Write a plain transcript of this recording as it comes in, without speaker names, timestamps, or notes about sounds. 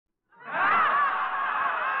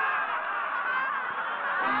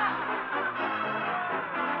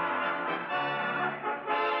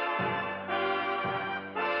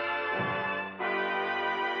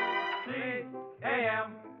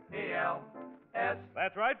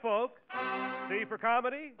That's right, folks. C for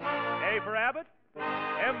comedy, A for Abbott,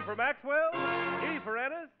 M for Maxwell, E for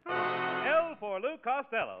Ennis, L for Lou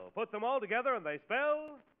Costello. Put them all together and they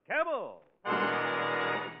spell Camel.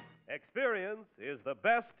 Experience is the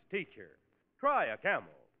best teacher. Try a Camel.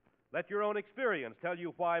 Let your own experience tell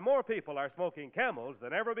you why more people are smoking Camels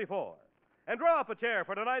than ever before. And draw up a chair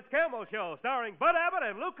for tonight's Camel Show, starring Bud Abbott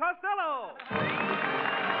and Lou Costello.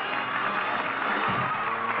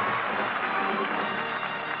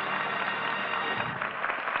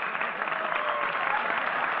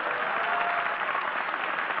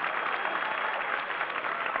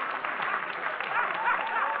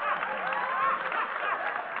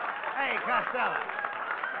 Hey, Costello.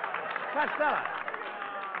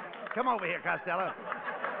 Come over here, Costello.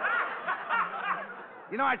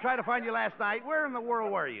 You know, I tried to find you last night. Where in the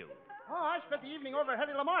world were you? Oh, I spent the evening over at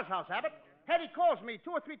Hetty Lamar's house, Abbott. Hetty calls me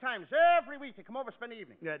 2 or 3 times every week to come over and spend the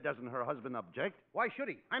evening. Yeah, doesn't her husband object? Why should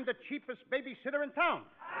he? I'm the cheapest babysitter in town.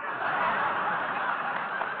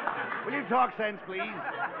 Will you talk sense, please?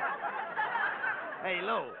 Hey,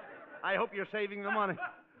 Lou, I hope you're saving the money.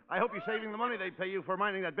 I hope you're saving the money they pay you for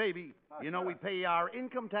minding that baby. You know, we pay our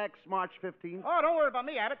income tax March 15th. Oh, don't worry about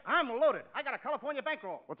me, Abbott. I'm loaded. I got a California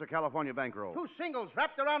bankroll. What's a California bankroll? 2 singles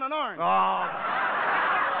wrapped around an orange. Oh.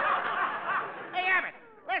 Hey, Abbott,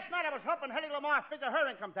 last night I was helping Hetty Lamar figure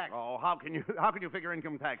her income tax. Oh, how can you figure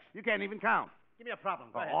income tax? You can't even count. Give me a problem.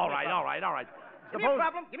 Go Oh, ahead. all right. Give me a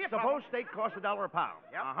problem. Suppose steak costs $1 a pound.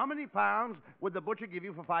 Yep. Now, how many pounds would the butcher give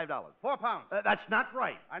you for $5? 4 pounds. That's not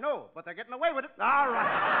right. I know, but they're getting away with it. All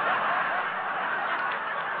right.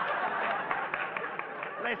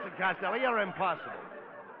 Listen, Costello, you're impossible.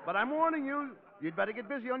 But I'm warning you, you'd better get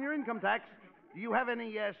busy on your income tax. Do you have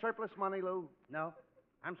any surplus money, Lou? No.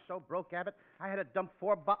 I'm so broke, Abbott, I had to dump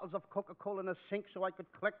 4 bottles of Coca-Cola in a sink so I could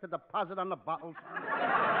collect the deposit on the bottles.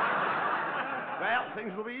 Well,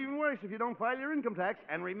 things will be even worse if you don't file your income tax.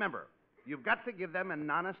 And remember, you've got to give them an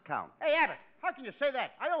honest count. Hey, Abbott, how can you say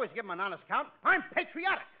that? I always give them an honest count. I'm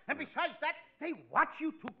patriotic. And besides that, they watch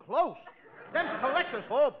you too close. Them collectors,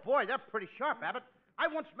 oh, boy, they're pretty sharp, Abbott. I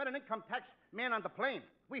once met an income tax man on the plane.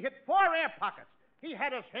 We hit 4 air pockets. He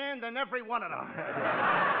had his hand in every one of them.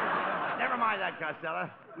 Never mind that, Costello.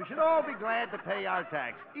 We should all be glad to pay our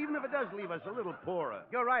tax, even if it does leave us a little poorer.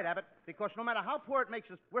 You're right, Abbott, because no matter how poor it makes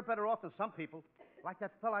us, we're better off than some people. Like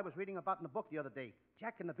that fellow I was reading about in the book the other day,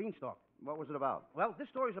 Jack and the Beanstalk. What was it about? Well, this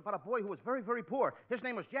story is about a boy who was very, very poor. His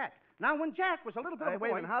name was Jack. Now, when Jack was a little bit of a boy...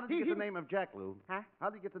 Wait a minute, how did he get the name of Jack, Lou? Huh? How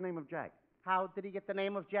did he get the name of Jack? How did he get the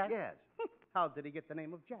name of Jack? Yes. How did he get the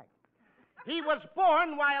name of Jack? He was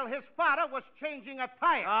born while his father was changing a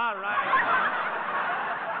tire. All right.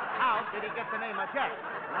 How did he get the name of Jack?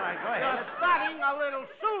 All right, go ahead. You're starting a little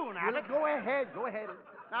soon, Abbott. Go ahead.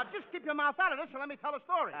 Now, just keep your mouth out of this and let me tell a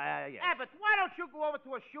story. Yes. Abbott, why don't you go over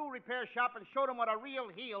to a shoe repair shop and show them what a real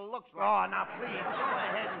heel looks like? Oh, now, please, go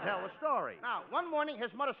ahead and tell the story. Now, one morning, his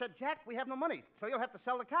mother said, Jack, we have no money, so you'll have to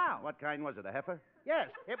sell the cow. What kind was it, a heifer? Yes,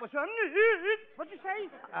 it was a... What'd you say?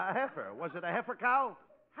 A heifer. Was it a heifer cow?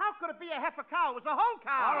 How could it be a heifer cow? It was a whole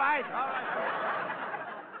cow. All right.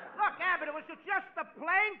 Look, Abbott, it was just a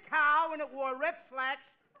plain cow, and it wore red slacks.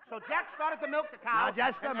 So Jack started to milk the cow. Now,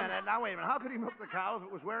 just a minute. Now, wait a minute. How could he milk the cow if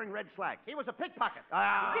it was wearing red slacks? He was a pickpocket.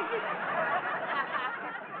 Now,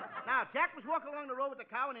 Jack was walking along the road with the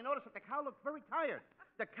cow, and he noticed that the cow looked very tired.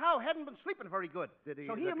 The cow hadn't been sleeping very good. Did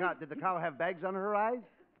the cow have bags under her eyes?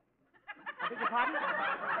 I beg your pardon?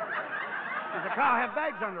 Did the cow have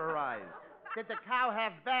bags under her eyes? Did the cow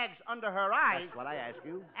have bags under her eyes? That's what I asked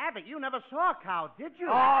you. Abbott, you never saw a cow, did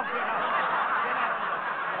you? Oh, get up.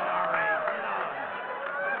 All right, get on.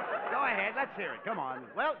 Go ahead, let's hear it. Come on.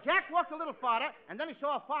 Well, Jack walked a little farther, and then he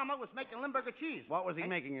saw a farmer was making Limburger cheese. What was he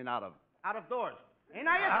making it out of? Out of doors.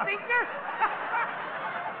 Ain't I a stinker?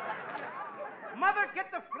 Mother,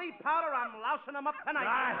 get the flea powder. I'm lousing them up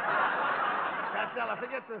tonight. Costello,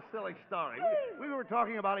 forget this silly story. We were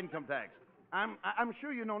talking about income tax. I'm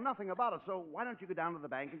sure you know nothing about it, so why don't you go down to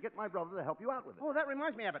the bank and get my brother to help you out with it? Oh, that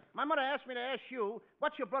reminds me, Abbott. My mother asked me to ask you,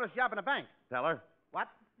 what's your brother's job in the bank? Tell her.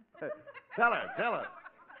 What? Tell her.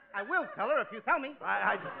 I will tell her if you tell me.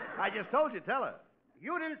 I just told you, tell her.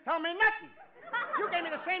 You didn't tell me nothing. You gave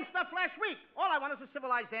me the same stuff last week. All I want is a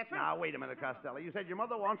civilized answer. Now, wait a minute, Costello. You said your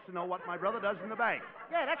mother wants to know what my brother does in the bank.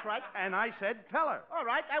 Yeah, that's right. And I said, tell her. All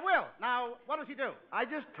right, I will. Now, what does he do? I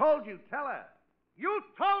just told you, tell her. You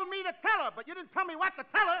told me to tell her, but you didn't tell me what to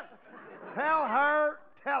tell her. Tell her.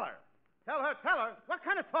 Tell her? What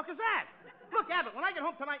kind of talk is that? Look, Abbott, when I get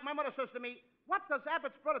home tonight, my mother says to me, what does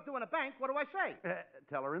Abbott's brother do in a bank? What do I say?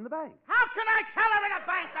 Tell her in the bank. How can I tell her in a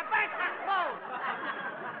bank? The banks are closed.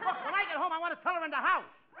 Look, when I get home, I want to tell her in the house.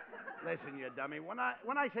 Listen, you dummy. When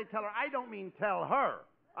I say tell her, I don't mean tell her.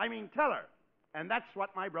 I mean tell her. And that's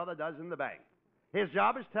what my brother does in the bank. His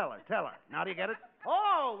job is tell her. Now do you get it?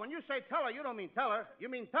 Oh, when you say tell her, you don't mean tell her. You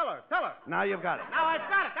mean tell her. Now you've got it. Now I've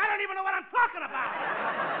got it. I don't even know what I'm talking about.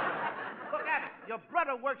 Look, Abbott, your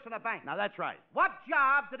brother works in a bank. Now that's right. What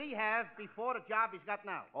job did he have before the job he's got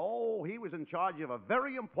now? Oh, he was in charge of a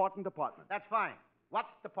very important department. That's fine. What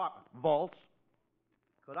department? Vaults.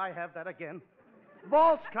 Could I have that again?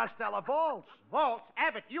 Vaults, Costello, vaults. Vaults?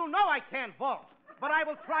 Abbott, you know I can't vault. But I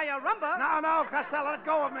will try a rumba. No, Costello, let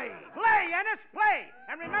go of me. Play, Ennis, play.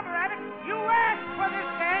 And remember, Abbott, you asked for this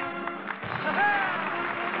dance.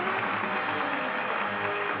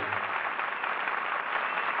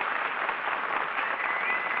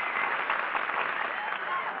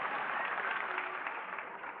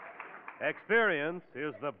 Experience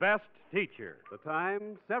is the best teacher. The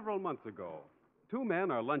time, several months ago. Two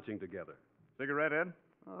men are lunching together. Cigarette, Ed?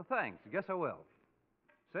 Oh, thanks. Guess I will.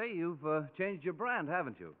 Say, you've changed your brand,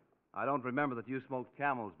 haven't you? I don't remember that you smoked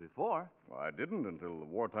Camels before. Well, I didn't until the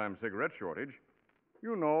wartime cigarette shortage.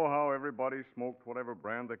 You know how everybody smoked whatever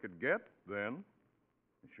brand they could get then.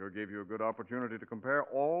 It sure gave you a good opportunity to compare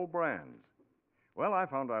all brands. Well, I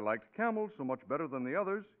found I liked Camels so much better than the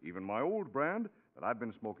others, even my old brand, that I've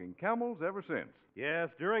been smoking Camels ever since. Yes,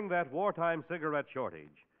 during that wartime cigarette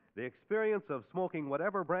shortage, the experience of smoking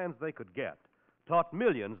whatever brands they could get taught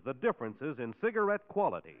millions the differences in cigarette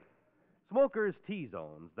quality. Smokers'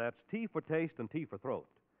 T-Zones, that's T for taste and T for throat,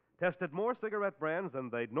 tested more cigarette brands than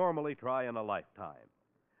they'd normally try in a lifetime.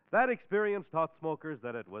 That experience taught smokers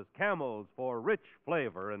that it was Camels for rich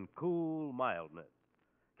flavor and cool mildness,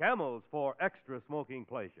 Camels for extra smoking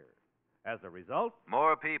pleasure. As a result,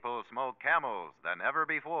 more people smoke Camels than ever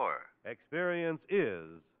before. Experience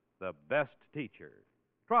is the best teacher.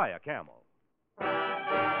 Try a Camel.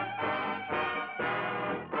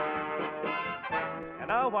 And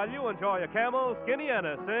now, while you enjoy a Camel, Skinny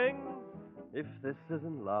Anna sings, If this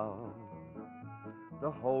isn't love,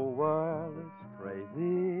 the whole world is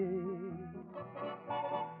crazy.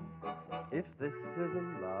 If this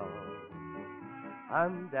isn't love,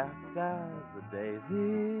 I'm daft as a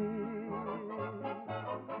daisy.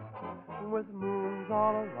 With moons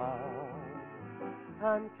all around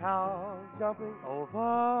and cows jumping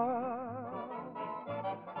over,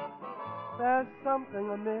 there's something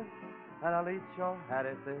amiss, and I'll eat your hat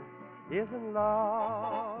if this isn't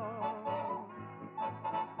love.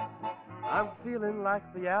 I'm feeling like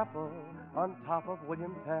the apple on top of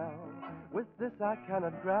William Tell. With this I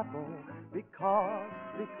cannot grapple, because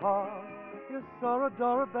you're so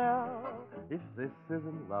adorable. If this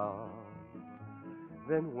isn't love,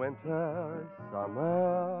 then winter is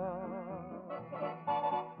summer.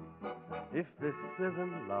 If this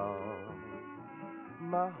isn't love,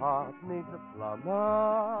 my heart needs a plumber.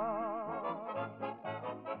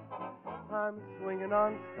 I'm swinging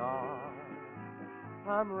on stars,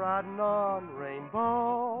 I'm riding on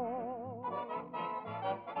rainbows,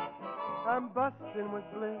 I'm busting with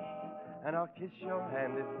bliss, and I'll kiss your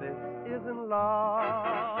hand if this isn't love.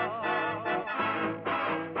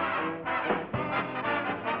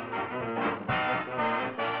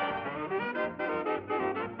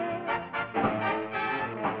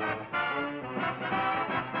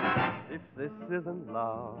 If this isn't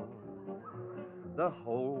love, the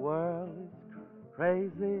whole world is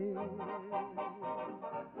crazy.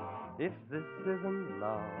 If this isn't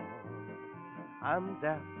love, I'm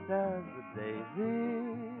daft as a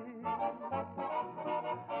daisy.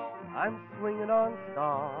 I'm swinging on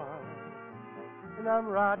stars, and I'm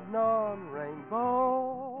riding on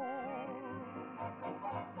rainbows.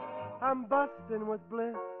 I'm busting with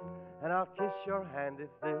bliss, and I'll kiss your hand if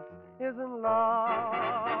this isn't love.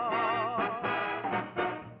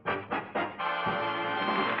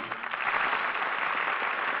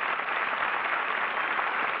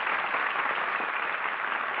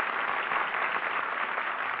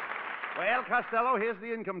 Well, Costello, here's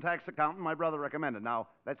the income tax accountant my brother recommended. Now,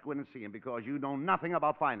 let's go in and see him because you know nothing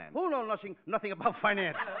about finance. Who knows nothing about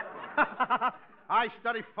finance? I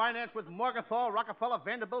studied finance with Morgenthau, Rockefeller,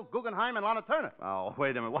 Vanderbilt, Guggenheim, and Lana Turner. Oh,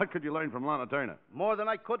 wait a minute. What could you learn from Lana Turner? More than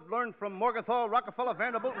I could learn from Morgenthau, Rockefeller,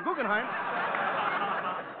 Vanderbilt, and Guggenheim.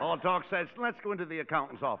 All talk says, let's go into the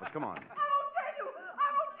accountant's office. Come on. I won't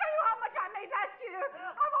tell you how much I made last year.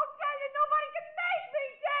 I won't tell you. Nobody can make me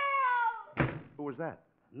tell. Who was that?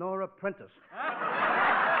 Nora Prentice.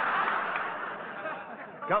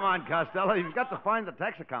 Come on, Costello. You've got to find the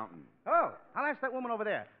tax accountant. Oh, I'll ask that woman over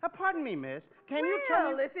there. Pardon me, miss. Can you tell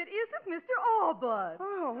me... Well, if it isn't Mr. Abbott.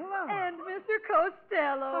 Oh, hello. And Mr.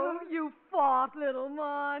 Costello, you fought little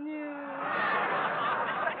mon, you.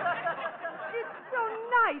 It's so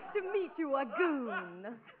nice to meet you, a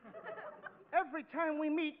goon. Every time we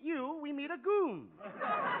meet you, we meet a goon.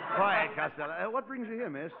 Quiet, Costello. What brings you here,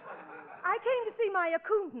 miss? I came to see my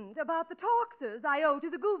accountant about the taxes I owe to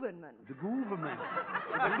the government. The government.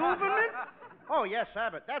 The government? Oh, yes,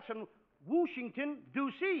 Abbott. That's in Washington,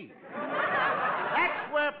 D.C.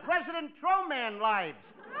 That's where President Truman lives.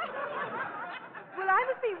 Well, I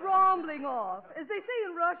must be rambling off. As they say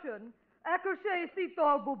in Russian, Akoshe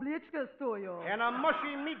sito bublichka stoyo. And a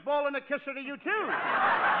mushy meatball and a kisser to you, too.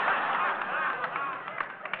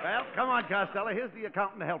 Well, come on, Costello. Here's the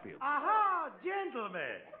accountant to help you. Aha,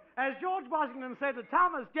 gentlemen. As George Washington said to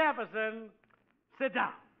Thomas Jefferson, sit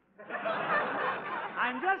down.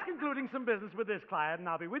 I'm just concluding some business with this client, and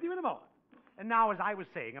I'll be with you in a moment. And now, as I was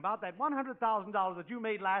saying, about that $100,000 that you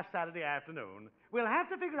made last Saturday afternoon, we'll have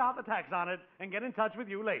to figure out the tax on it and get in touch with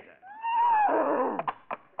you later.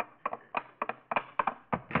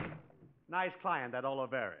 Nice client, that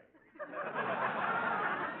Oliveri.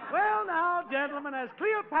 Well, now, gentlemen, as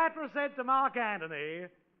Cleopatra said to Mark Antony,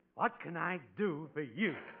 what can I do for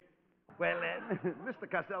you? Well, Mr.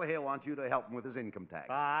 Costello here wants you to help him with his income tax.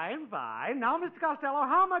 Fine, fine. Now, Mr. Costello,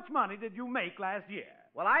 how much money did you make last year?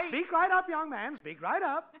 Well, Speak right up, young man. Speak right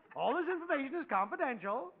up. All this information is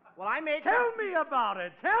confidential. Well, I made... Tell me about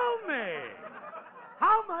it. Tell me.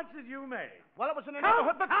 How much did you make? Well, it was in the Count,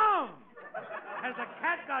 neighborhood, but... count. Has the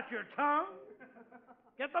cat got your tongue?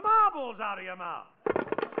 Get the marbles out of your mouth.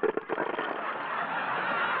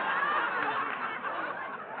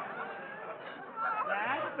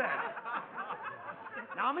 That's better.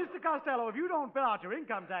 Now, Mr. Costello, if you don't fill out your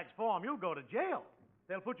income tax form, you'll go to jail.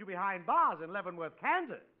 They'll put you behind bars in Leavenworth,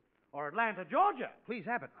 Kansas, or Atlanta, Georgia. Please,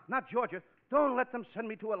 Abbott, not Georgia. Don't let them send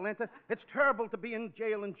me to Atlanta. It's terrible to be in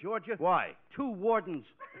jail in Georgia. Why? 2 wardens.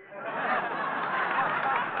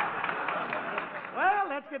 Well,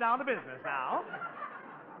 let's get down to business now.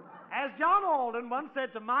 As John Alden once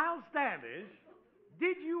said to Miles Standish,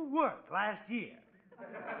 did you work last year?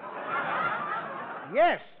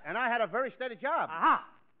 Yes, and I had a very steady job. Aha.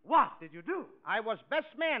 What did you do? I was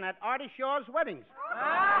best man at Artie Shaw's weddings.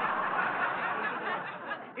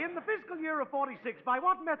 In the fiscal year of 46, by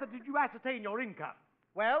what method did you ascertain your income?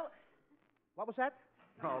 Well, what was that?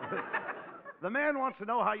 Oh, the man wants to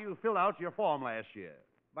know how you filled out your form last year.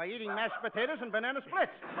 By eating mashed potatoes and banana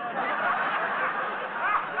splits.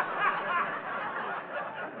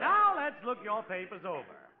 Now let's look your papers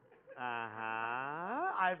over.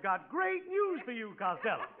 I've got great news for you,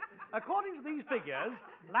 Costello. According to these figures,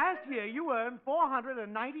 last year you earned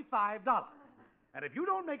 $495. And if you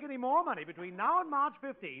don't make any more money between now and March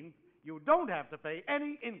 15th, you don't have to pay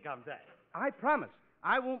any income tax. I promise.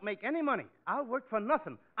 I won't make any money. I'll work for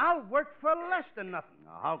nothing. I'll work for less than nothing.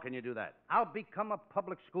 Now, how can you do that? I'll become a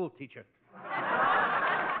public school teacher. I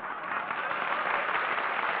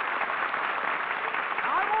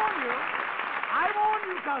warn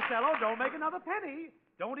you, Costello, don't make another penny.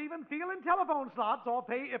 Don't even feel in telephone slots or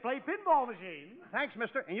play pinball machines. Thanks,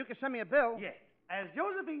 mister, and you can send me a bill. Yes. As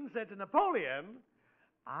Josephine said to Napoleon,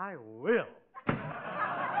 I will.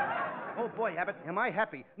 Oh, boy, Abbott, am I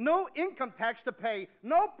happy. No income tax to pay.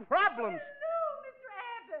 No problems. Hello, Mr.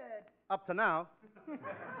 Abbott. Up to now.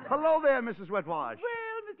 Hello there, Mrs. Wetwash.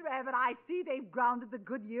 Well, Mr. Abbott, I see they've grounded the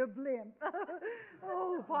Goodyear blimp.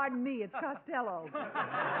 Oh, pardon me, it's Costello.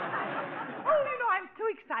 I'm so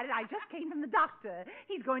excited. I just came from the doctor.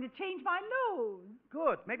 He's going to change my nose.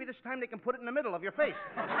 Good. Maybe this time they can put it in the middle of your face.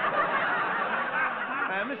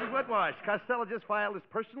 Mrs. Wetwash, Costello just filed his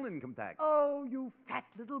personal income tax. Oh, you fat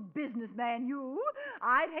little businessman, you.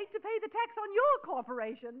 I'd hate to pay the tax on your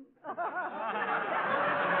corporation. Oh, my,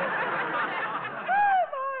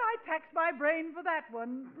 I taxed my brain for that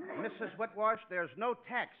one. Mrs. Wetwash, there's no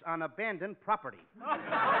tax on abandoned property.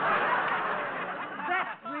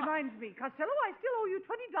 That reminds me, Costello, I still owe you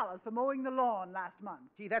 $20 for mowing the lawn last month.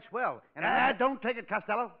 Gee, that's well. And Don't take it,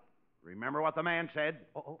 Costello. Remember what the man said?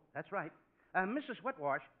 Oh, that's right. Mrs.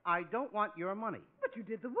 Wetwash, I don't want your money. But you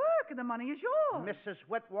did the work, and the money is yours. Mrs.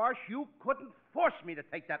 Wetwash, you couldn't force me to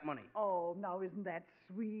take that money. Oh, now isn't that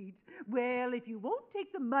sweet? Well, if you won't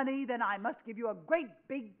take the money, then I must give you a great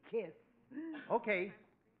big kiss. Okay.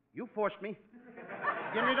 You forced me.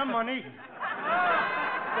 Give me the money.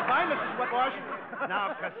 Goodbye, Mrs. Wetwash.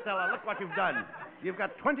 Now, Costello, look what you've done. You've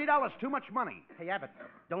got $20 too much money. Hey, Abbott,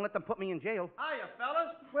 don't let them put me in jail. Hiya,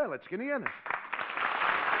 fellas. Well, it's Skinny Ennis.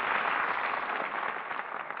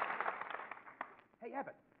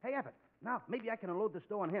 Hey, Abbott. Now, maybe I can unload this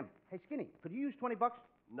dough on him. Hey, Skinny, could you use $20?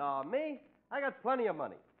 Nah, me? I got plenty of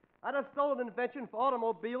money. I just stole an invention for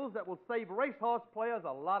automobiles that will save racehorse players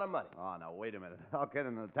a lot of money. Oh, now, wait a minute. How can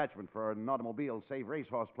an attachment for an automobile save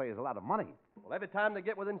racehorse players a lot of money? Well, every time they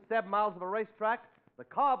get within 7 miles of a racetrack, the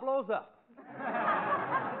car blows up.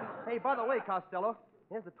 Hey, by the way, Costello,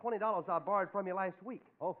 here's the $20 I borrowed from you last week.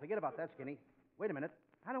 Oh, forget about that, Skinny. Wait a minute.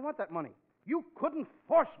 I don't want that money. You couldn't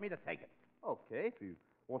force me to take it. Okay, if you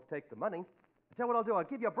won't take the money. I tell you what I'll do. I'll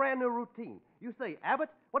give you a brand new routine. You say, Abbott,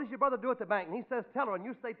 what does your brother do at the bank? And he says, tell her. And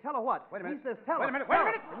you say, tell her what? Wait a minute. He says, tell her. Wait a minute. Tell Wait a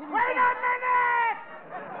her. minute. And you Wait say, a minute!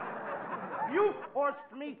 You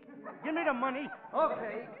forced me. Give me the money.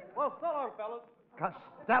 Okay. Well, so long, fellas.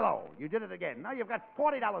 Costello, you did it again. Now you've got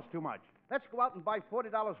 $40 too much. Let's go out and buy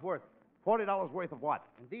 $40 worth. $40 worth of what?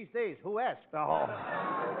 And these days, who asked? Oh.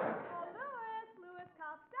 Louis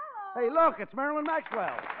Costello. Hey, look, it's Marilyn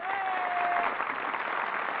Maxwell.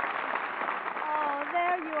 Oh,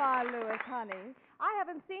 there you are, Louis, honey. I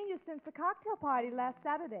haven't seen you since the cocktail party last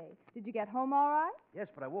Saturday. Did you get home all right? Yes,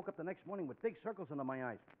 but I woke up the next morning with big circles under my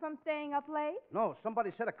eyes. From staying up late? No,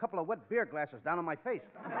 somebody set a couple of wet beer glasses down on my face.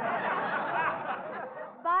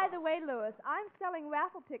 By the way, Louis, I'm selling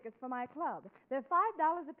raffle tickets for my club. They're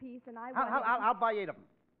 $5 apiece, and I'll buy 8 of them.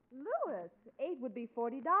 Louis, 8 would be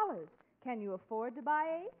 $40. Can you afford to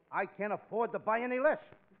buy 8? I can't afford to buy any less.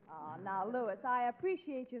 Oh, now, Louis, I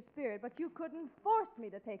appreciate your spirit, but you couldn't force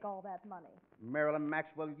me to take all that money. Marilyn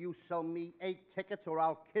Maxwell, you sell me 8 tickets or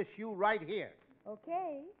I'll kiss you right here.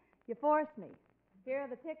 Okay, you forced me. Here are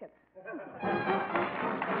the tickets.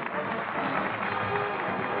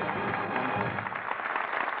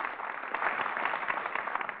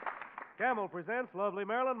 Camel presents lovely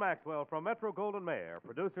Marilyn Maxwell from Metro-Goldwyn-Mayer,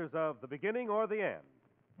 producers of The Beginning or the End.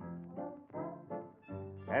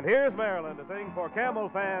 And here's Marilyn to sing for Camel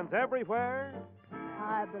fans everywhere.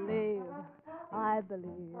 I believe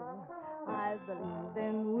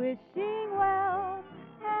in wishing well,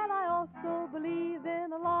 and I also believe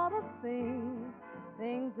in a lot of things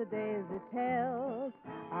the daisy tells.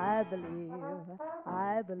 I believe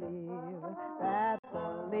that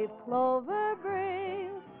the leaf clover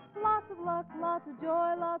brings lots of luck, lots of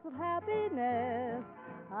joy, lots of happiness.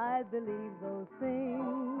 I believe those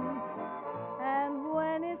things. And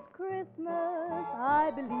when it's Christmas, I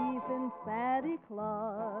believe in Santa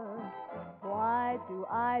Claus. Why do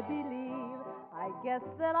I believe? I guess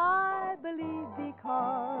that I believe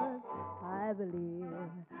because I believe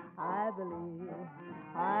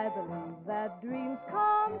that dreams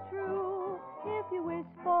come true. If you wish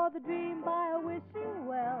for the dream by a wishing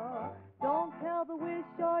well, don't tell the wish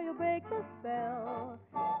or you'll break the spell.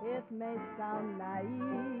 It may sound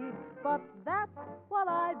naive, but that's what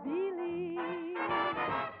I believe.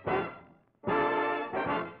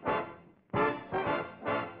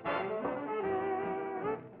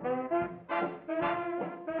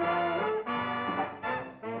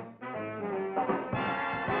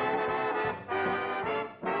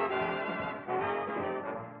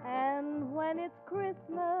 And when it's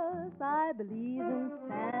Christmas, I believe in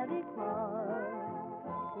Santa Claus.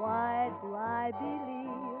 Why do I believe?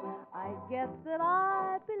 I guess that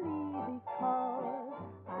I believe because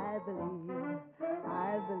I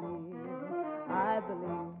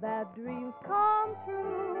believe that dreams come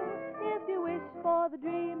true. If you wish for the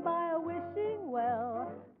dream by a wishing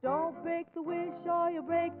well, don't break the wish or you'll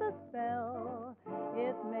break the spell.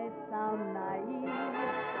 It may sound naive,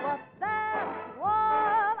 but that's what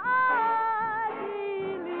I believe.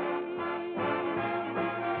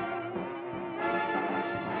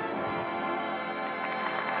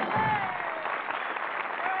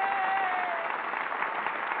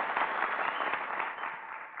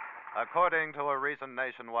 According to a recent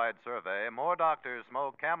nationwide survey, more doctors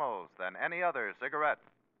smoke Camels than any other cigarette.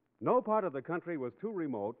 No part of the country was too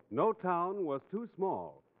remote, no town was too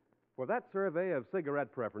small. For that survey of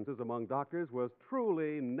cigarette preferences among doctors was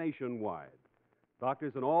truly nationwide.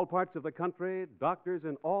 Doctors in all parts of the country, doctors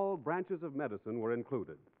in all branches of medicine were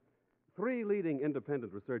included. 3 leading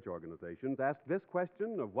independent research organizations asked this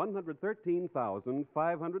question of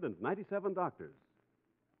 113,597 doctors.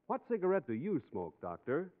 What cigarette do you smoke,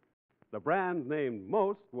 doctor? The brand named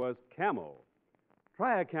most was Camel.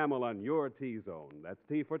 Try a Camel on your T-zone. That's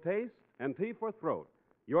T for taste and T for throat,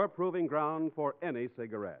 your proving ground for any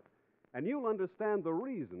cigarette. And you'll understand the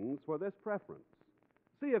reasons for this preference.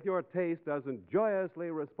 See if your taste doesn't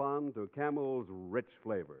joyously respond to Camel's rich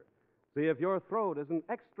flavor. See if your throat isn't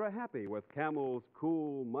extra happy with Camel's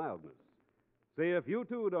cool mildness. See if you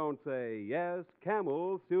too don't say, yes,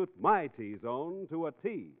 Camel suits my T-zone to a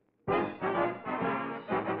T.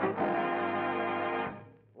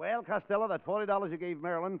 Well, Costello, that $40 you gave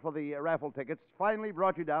Marilyn for the raffle tickets finally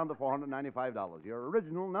brought you down to $495, your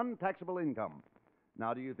original non-taxable income.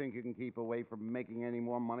 Now, do you think you can keep away from making any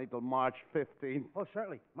more money till March 15th? Oh,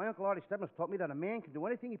 certainly. My Uncle Artie Stebbins taught me that a man can do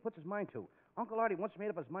anything he puts his mind to. Uncle Artie once made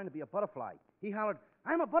up his mind to be a butterfly. He hollered,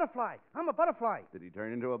 "I'm a butterfly! I'm a butterfly!" Did he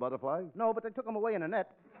turn into a butterfly? No, but they took him away in a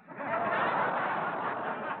net.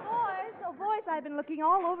 Boys, I've been looking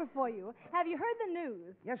all over for you. Have you heard the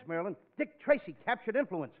news? Yes, Marilyn. Dick Tracy captured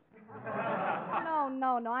influence.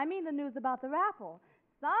 No. I mean the news about the raffle.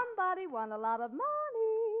 Somebody won a lot of money.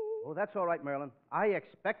 Oh, that's all right, Marilyn. I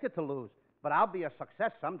expected to lose, but I'll be a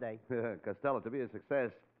success someday. Costello, to be a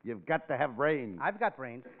success, you've got to have brains. I've got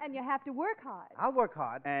brains. And you have to work hard. I'll work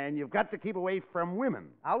hard. And you've got to keep away from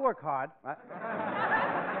women. I'll work hard.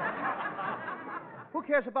 Who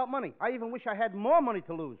cares about money? I even wish I had more money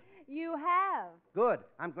to lose. You have. Good.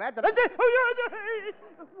 I'm glad that I did.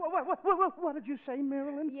 What did you say,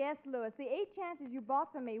 Marilyn? Yes, Louis. The 8 chances you bought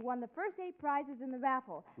for me won the first 8 prizes in the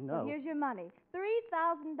raffle. No. So here's your money.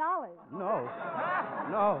 $3,000.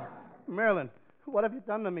 No. Marilyn, what have you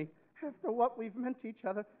done to me? After what we've meant to each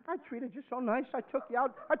other, I treated you so nice. I took you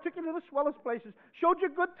out. I took you to the swellest places. Showed you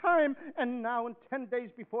a good time. And now, in 10 days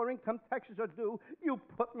before income taxes are due, you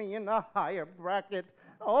put me in a higher bracket.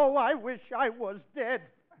 Oh, I wish I was dead.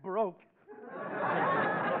 Broke.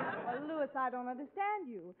 Well, Louis, I don't understand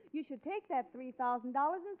you. You should take that $3,000 and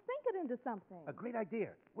sink it into something. A great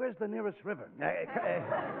idea. Where's the nearest river?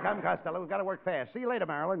 Come, Costello. We've got to work fast. See you later,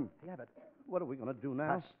 Marilyn. Yeah, but what are we going to do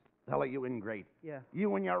now? Costello, you ingrate. Yeah.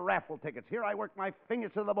 You and your raffle tickets. Here I work my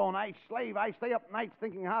fingers to the bone. I slave. I stay up nights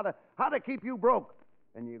thinking how to keep you broke.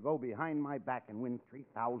 And you go behind my back and win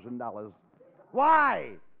 $3,000.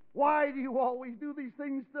 Why? Why do you always do these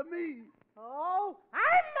things to me? Oh, I'm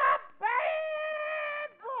a bad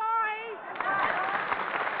boy!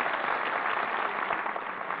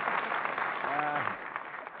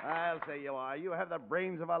 I'll say you are. You have the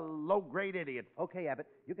brains of a low-grade idiot. Okay, Abbott.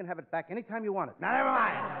 You can have it back anytime you want it. Now, never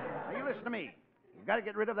mind. Now, you listen to me. You've got to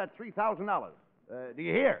get rid of that $3,000. Do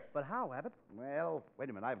you hear? But how, Abbott? Well, wait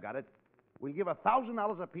a minute. I've got it. We'll give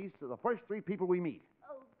 $1,000 apiece to the first 3 people we meet.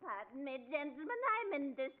 Oh, pardon me, gentlemen. I'm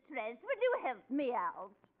in distress. Will you help me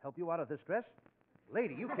out? Help you out of this dress?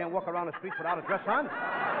 Lady, you can't walk around the streets without a dress on.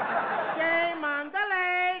 Shame on the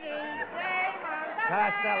lady. Shame on the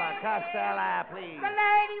Costello, please. The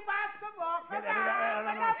lady wants to walk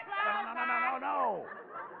around. No.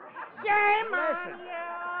 Shame on Listen. you.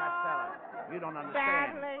 Costello, you don't Bad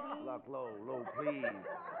understand. lady. Look, low, please.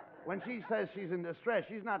 When she says she's in distress,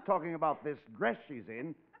 she's not talking about this dress she's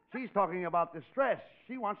in. She's talking about distress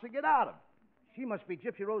she wants to get out of. She must be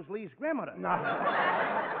Gypsy Rose Lee's grandmother. No,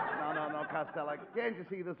 Costello. Can't you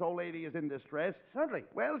see this old lady is in distress? Certainly.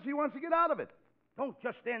 Well, she wants to get out of it. Don't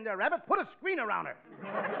just stand there, Abbott. Put a screen around her.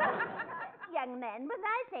 Young man, when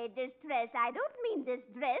I say distress, I don't mean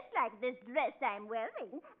distress like this dress I'm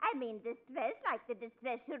wearing. I mean distress like the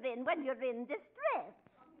distress you're in when you're in distress.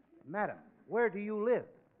 Madam, where do you live?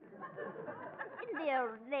 In the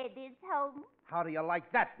old lady's home. How do you like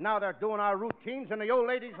that? Now they're doing our routines in the old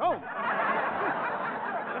lady's home.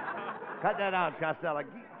 Cut that out, Costello.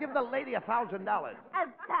 Give the lady $1,000. $1,000?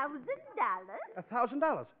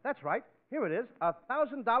 $1,000. That's right. Here it is.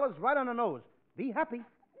 $1,000 right on the nose. Be happy.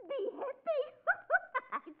 Be happy?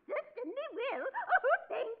 I certainly will. Oh,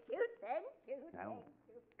 thank you. Now,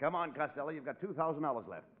 come on, Costello. You've got $2,000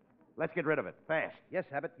 left. Let's get rid of it. Fast. Yes,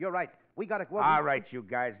 Abbott, you're right. We got to go. All right, you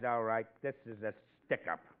guys, all right. This is a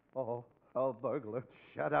stick-up. Oh, a burglar.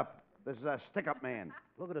 Shut up. This is a stick-up man.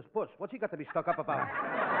 Look at his puss. What's he got to be stuck up about?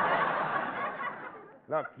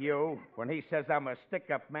 Look, you, when he says I'm a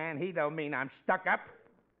stick-up man, he don't mean I'm stuck up.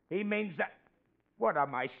 He means that... What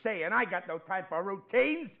am I saying? I got no time for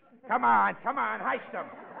routines. Come on, heist him.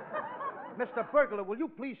 Mr. Burglar, will you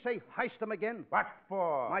please say heist him again? What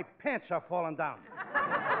for? My pants are falling down.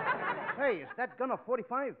 Hey, is that gun a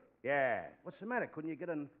 45? Yeah. What's the matter? Couldn't you get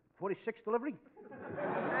a 46 delivery?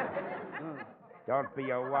 Don't be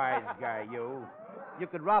a wise guy, you. You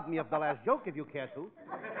could rob me of the last joke if you care to.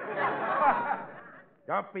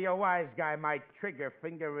 Don't be a wise guy. My trigger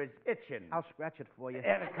finger is itching. I'll scratch it for you.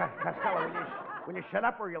 Costello, will you shut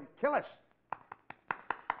up or you'll kill us?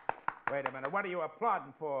 Wait a minute. What are you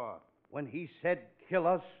applauding for? When he said kill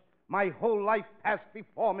us, my whole life passed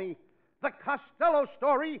before me. The Costello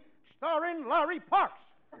story starring Larry Parks.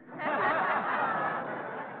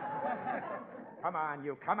 Come on,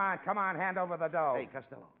 you. Come on. Hand over the dough. Hey,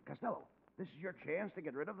 Costello, this is your chance to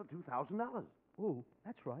get rid of the $2,000. Ooh,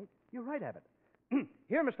 that's right. You're right, Abbott.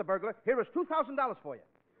 Here, Mr. Burglar, here is $2,000 for you.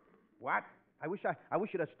 What? I wish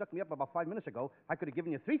you'd have stuck me up about 5 minutes ago. I could have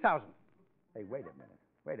given you $3,000. Hey, wait a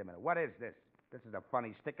minute. What is this? This is a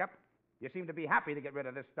funny stick-up. You seem to be happy to get rid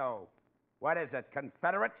of this dough. What is it,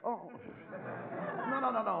 Confederate? Oh. No.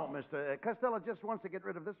 No, Mr. Costello just wants to get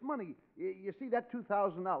rid of this money. You see, that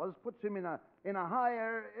 $2,000 puts him in a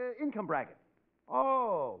higher income bracket.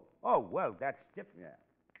 Oh, well, that's different. Yeah.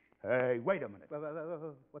 Hey, wait a minute.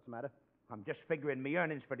 What's the matter? I'm just figuring my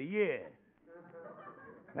earnings for the year.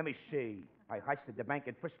 Let me see. I heisted the bank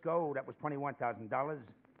in Frisco. That was $21,000.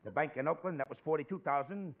 The bank in Oakland. That was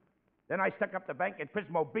 $42,000. Then I stuck up the bank in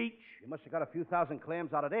Pismo Beach. You must have got a few thousand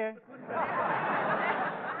clams out of there.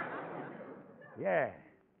 Yeah,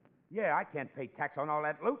 I can't pay tax on all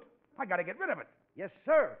that loot. I got to get rid of it. Yes,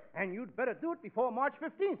 sir. And you'd better do it before March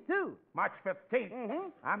 15th, too. March 15th? Mm-hmm.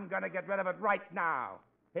 I'm going to get rid of it right now.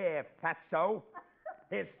 Here, Fatso.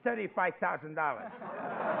 Here's $35,000.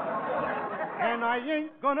 And I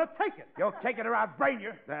ain't gonna take it. You'll take it or I'll brain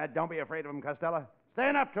you. Don't be afraid of him, Costello.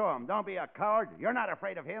 Stand up to him. Don't be a coward. You're not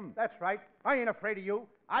afraid of him. That's right. I ain't afraid of you.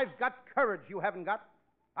 I've got courage you haven't got.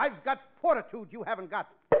 I've got fortitude you haven't got.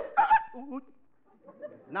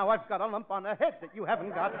 Now I've got a lump on the head that you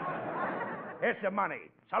haven't got. Here's the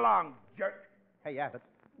money. So long, jerk. Hey, Abbott,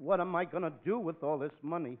 what am I going to do with all this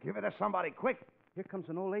money? Give it to somebody, quick. Here comes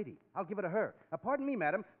an old lady. I'll give it to her. Pardon me,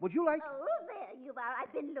 madam. Would you like... Oh, there you are.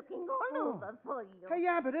 I've been looking all over for you. Hey,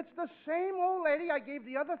 Abbott, it's the same old lady I gave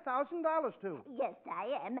the other $1,000 to. Yes,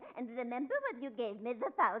 I am. And remember when you gave me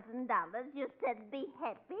the $1,000, you said be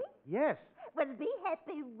happy? Yes. Well, be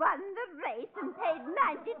happy won the race and paid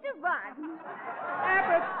 90 to 1.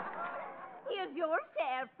 Abbott! Here's your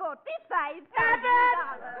share, $45,000.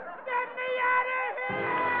 Abbott! Get me out of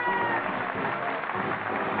here!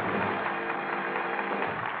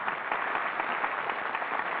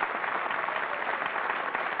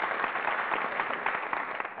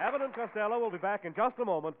 Abbott and Costello will be back in just a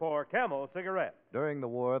moment for Camel Cigarettes. During the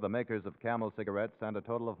war, the makers of Camel cigarettes sent a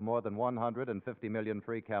total of more than 150 million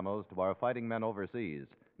free Camels to our fighting men overseas.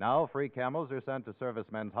 Now, free Camels are sent to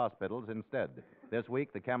servicemen's hospitals instead. This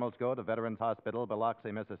week, the Camels go to Veterans Hospital,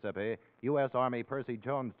 Biloxi, Mississippi, U.S. Army Percy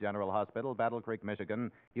Jones General Hospital, Battle Creek,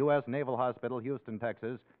 Michigan, U.S. Naval Hospital, Houston,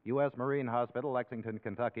 Texas, U.S. Marine Hospital, Lexington,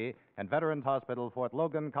 Kentucky, and Veterans Hospital, Fort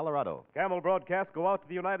Logan, Colorado. Camel broadcasts go out to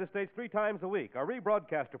the United States 3 times a week, are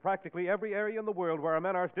rebroadcast to practically every area in the world where our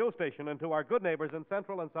men are still stationed and to our good neighbors in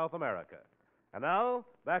Central and South America. And now,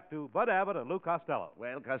 back to Bud Abbott and Lou Costello.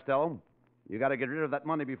 Well, Costello, you got to get rid of that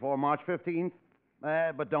money before March 15th.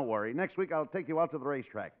 But don't worry. Next week I'll take you out to the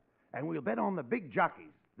racetrack. And we'll bet on the big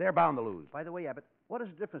jockeys. They're bound to lose. By the way, Abbott, what is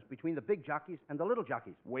the difference between the big jockeys and the little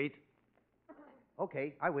jockeys? Wait.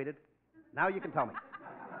 Okay, I waited. Now you can tell me.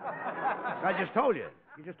 I just told you.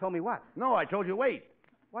 You just told me what? No, I told you wait.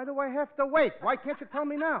 Why do I have to wait? Why can't you tell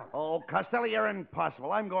me now? Oh, Costello, you're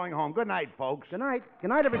impossible. I'm going home. Good night, folks. Good night. Good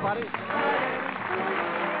night, everybody.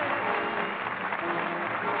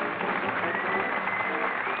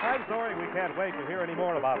 I'm sorry we can't wait to hear any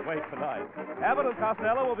more about Wait tonight. Abbott and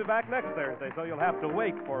Costello will be back next Thursday, so you'll have to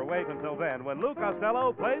wait until then when Lou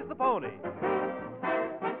Costello plays the pony.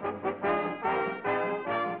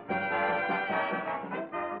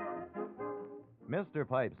 Mr.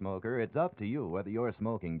 Pipe Smoker, it's up to you whether you're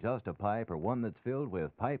smoking just a pipe or one that's filled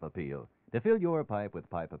with Pipe Appeal. To fill your pipe with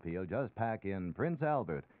Pipe Appeal, just pack in Prince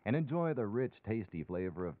Albert and enjoy the rich, tasty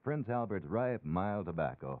flavor of Prince Albert's ripe, mild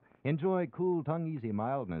tobacco. Enjoy cool, tongue-easy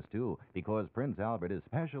mildness, too, because Prince Albert is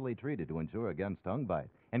specially treated to ensure against tongue bite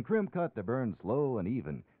and crimp cut to burn slow and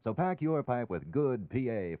even. So pack your pipe with good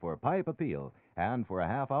PA for Pipe Appeal. And for a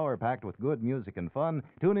half hour packed with good music and fun,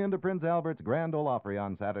 tune in to Prince Albert's Grand Ole Opry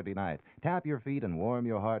on Saturday night. Tap your feet and warm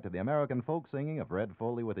your heart to the American folk singing of Red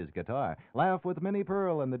Foley with his guitar. Laugh with Minnie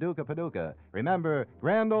Pearl and the Duke of Paducah. Remember,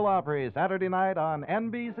 Grand Ole Opry, Saturday night on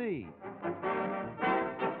NBC.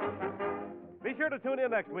 Be sure to tune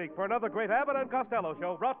in next week for another great Abbott and Costello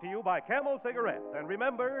show brought to you by Camel Cigarettes. And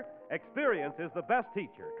remember, experience is the best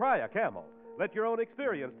teacher. Try a Camel. Let your own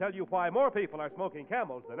experience tell you why more people are smoking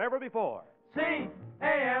Camels than ever before. C-A-M-E-L-S.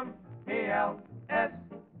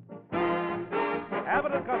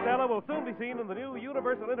 Abbott and Costello will soon be seen in the new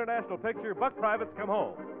Universal International picture, Buck Privates Come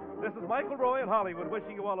Home. This is Michael Roy in Hollywood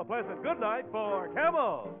wishing you all a pleasant good night for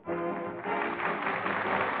Camel.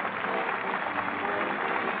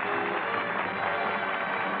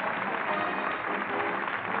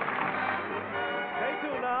 Stay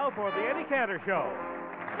tuned now for the Eddie Cantor Show.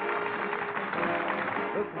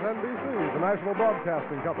 This is NBC, the National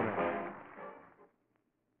Broadcasting Company.